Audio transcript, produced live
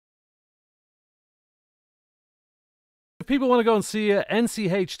If people want to go and see you,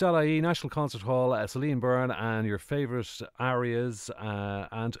 nch.ie, National Concert Hall, Celine Byrne, and your favourite arias.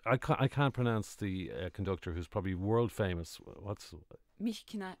 And I can't pronounce the conductor, who's probably world famous. What's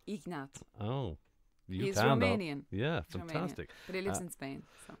Mihkina Ignat. Oh, you He's can Romanian. though. Yeah, He's fantastic. Romanian, but he lives in Spain.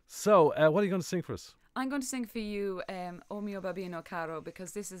 So, what are you going to sing for us? I'm going to sing for you O mio Babino Caro,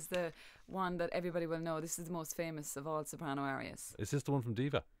 because this is the one that everybody will know. This is the most famous of all soprano arias. Is this the one from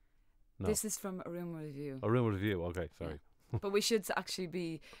Diva? No. This is from A Room with a View. A Room with a View, okay, sorry. Yeah. But we should actually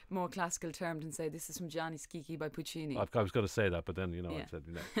be more classical termed and say this is from Gianni Schicchi by Puccini. I was going to say that, but then, I said,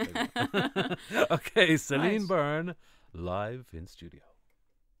 Yeah. Okay, Celine Right. Byrne, live in studio.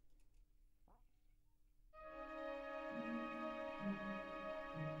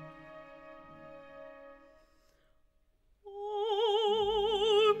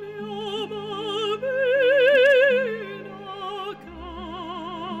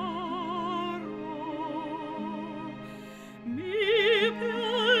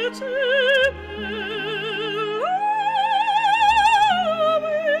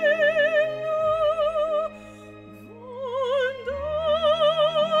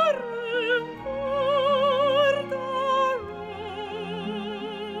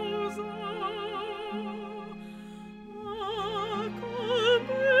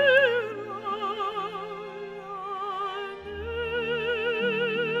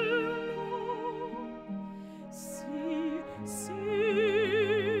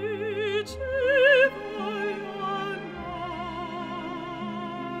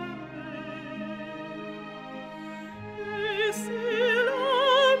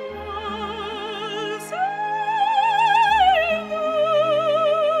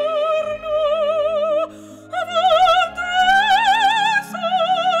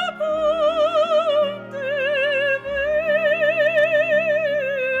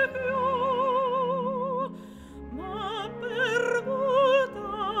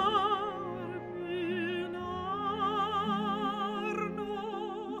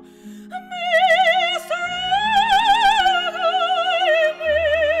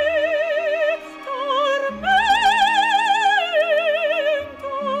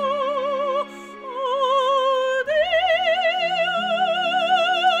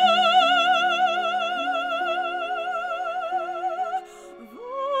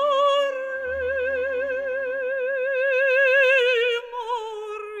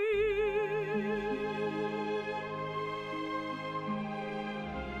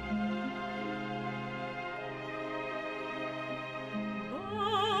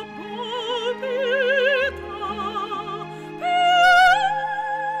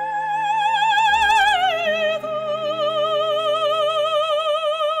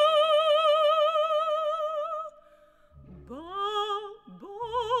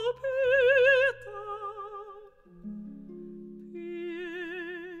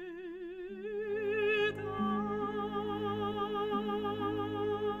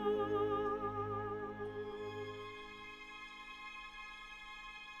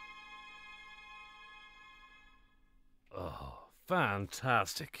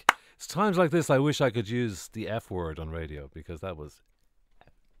 Fantastic. It's times like this I wish I could use the F word on radio, because that was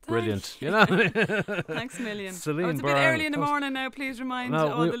brilliant. You know? Thanks a million. Celine It's a Byrne. bit early in the morning now. Please remind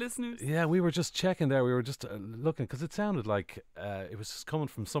all the listeners. Yeah, we were just checking there. We were just looking, because it sounded like it was just coming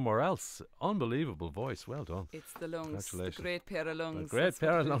from somewhere else. Unbelievable voice. Well done. It's the lungs. Congratulations. The great pair of lungs. The great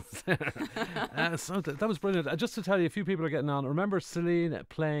pair of lungs. So that was brilliant. Just to tell you, a few people are getting on. Remember Celine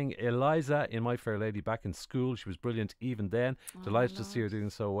playing Eliza in My Fair Lady back in school? She was brilliant even then. Delighted to see her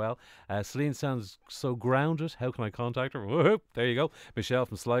doing so well. Celine sounds so grounded. How can I contact her? Whoop, there you go. Michelle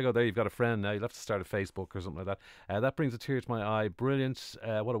from Sligo. There, you've got a friend now. You'll have to start a Facebook or something like that. That brings a tear to my eye. Brilliant.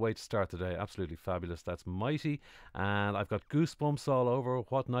 What a way to start the day. Absolutely fabulous. That's mighty. And I've got goosebumps all over.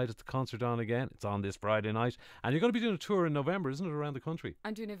 What night is the concert on again? It's on this Friday night. And you're going to be doing a tour in November, isn't it, around the country?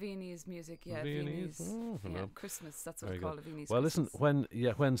 I'm doing a Viennese music, yeah. Viennese. Yeah, Christmas. That's what Very we call good. it, Viennese. Well, Christmas.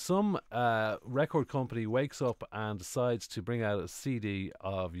 listen, when some record company wakes up and decides to bring out a CD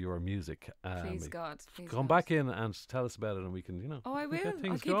of your music, please God, please come God. back in and tell us about it, and we can, Oh, I will. get I'll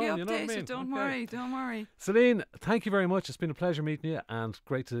things keep going, you you know what I updated. mean? Don't Okay. worry. Don't worry. Celine, thank you very much. It's been a pleasure meeting you, and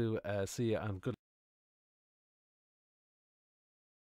great to see you, and good